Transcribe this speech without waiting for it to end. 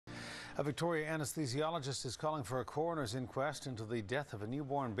A Victoria anesthesiologist is calling for a coroner's inquest into the death of a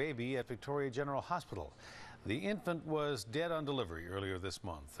newborn baby at Victoria General Hospital. The infant was dead on delivery earlier this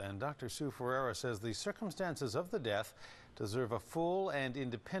month, and Dr. Sue Ferreira says the circumstances of the death deserve a full and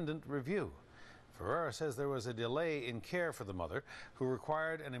independent review. Ferreira says there was a delay in care for the mother, who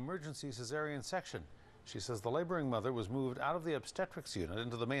required an emergency caesarean section. She says the laboring mother was moved out of the obstetrics unit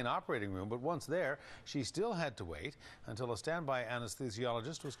into the main operating room, but once there, she still had to wait until a standby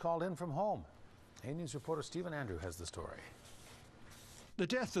anesthesiologist was called in from home. A News reporter Stephen Andrew has the story. The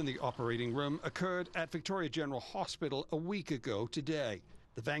death in the operating room occurred at Victoria General Hospital a week ago today.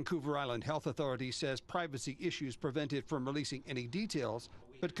 The Vancouver Island Health Authority says privacy issues prevent it from releasing any details,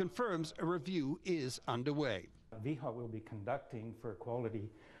 but confirms a review is underway. VHA will be conducting for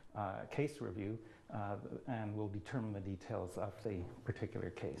quality case review and will determine the details of the particular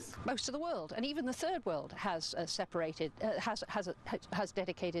case. Most of the world, and even the third world, has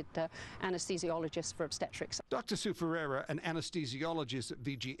dedicated anesthesiologists for obstetrics. Dr. Sue Ferreira, an anesthesiologist at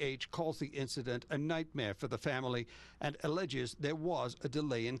VGH, calls the incident a nightmare for the family and alleges there was a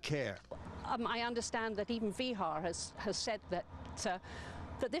delay in care. I understand that even VHAR has said that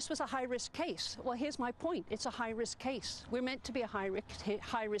this was a high-risk case. Well, here's my point. It's a high-risk case. We're meant to be a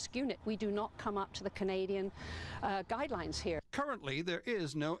high-risk unit. We do not come up to the Canadian guidelines here. Currently, there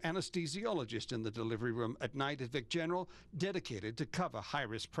is no anesthesiologist in the delivery room at night at Vic General dedicated to cover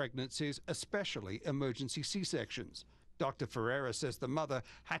high-risk pregnancies, especially emergency C-sections. Dr. Ferreira says the mother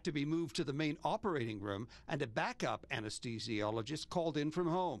had to be moved to the main operating room and a backup anesthesiologist called in from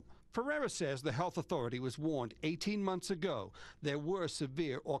home. Ferreira says the health authority was warned 18 months ago there were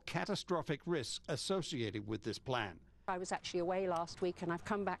severe or catastrophic risks associated with this plan. I was actually away last week, and I've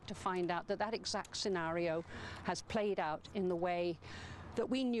come back to find out that that exact scenario has played out in the way that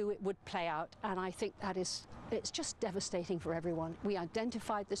we knew it would play out, and I think it's just devastating for everyone. We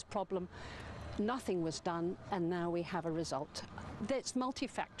identified this problem. Nothing was done, and now we have a result. It's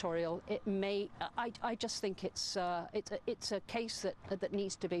multifactorial. I just think it's a case that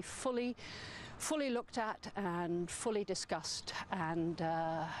needs to be fully looked at and fully discussed, and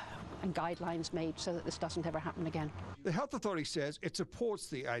guidelines made so that this doesn't ever happen again. The health authority says it supports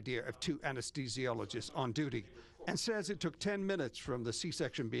the idea of two anesthesiologists on duty and says it took 10 minutes from the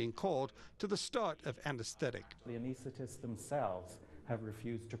C-section being called to the start of anesthetic. The anaesthetists themselves have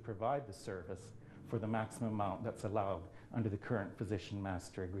refused to provide the service for the maximum amount that's allowed under the current physician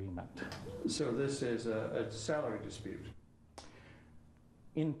master agreement. So this is a salary dispute?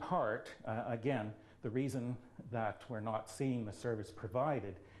 In part, again, the reason that we're not seeing the service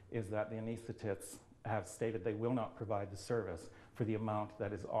provided is that the anaesthetists have stated they will not provide the service for the amount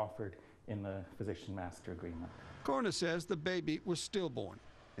that is offered in the physician master agreement. Coroner says the baby was stillborn,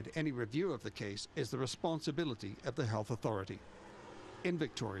 and any review of the case is the responsibility of the health authority. In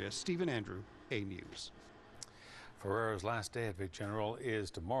Victoria, Stephen Andrew, A News. Ferreira's last day at Vic General is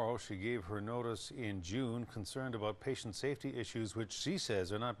tomorrow. She gave her notice in June, concerned about patient safety issues, which she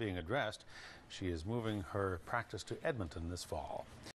says are not being addressed. She is moving her practice to Edmonton this fall.